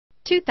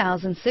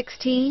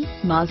2016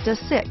 Mazda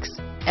 6.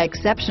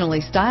 Exceptionally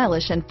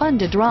stylish and fun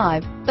to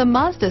drive, the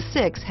Mazda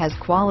 6 has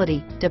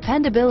quality,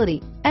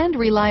 dependability, and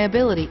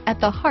reliability at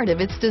the heart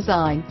of its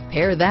design.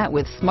 Pair that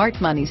with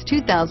Smart Money's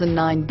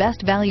 2009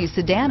 Best Value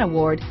Sedan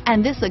Award,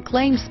 and this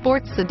acclaimed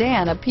sports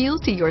sedan appeals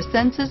to your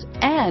senses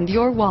and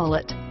your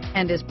wallet,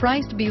 and is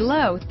priced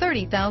below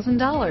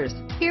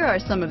 $30,000. Here are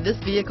some of this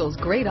vehicle's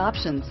great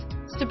options: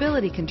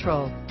 stability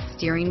control,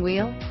 steering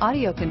wheel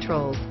audio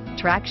controls,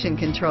 traction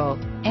control,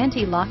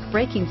 anti-lock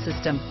braking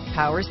system,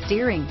 power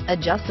steering,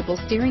 adjustable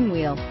steering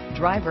wheel,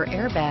 driver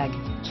airbag,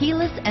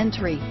 keyless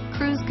entry,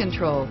 cruise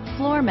control,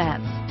 floor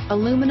mats,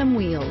 aluminum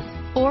wheels,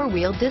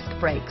 four-wheel disc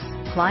brakes,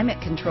 climate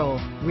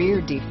control,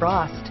 rear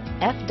defrost,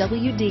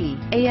 FWD,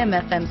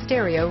 AM/FM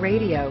stereo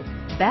radio,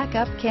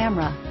 backup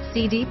camera,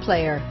 CD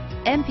player,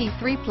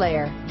 MP3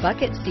 player,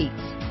 bucket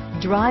seats.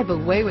 Drive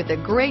away with a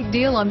great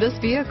deal on this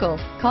vehicle.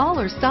 Call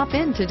or stop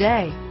in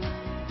today.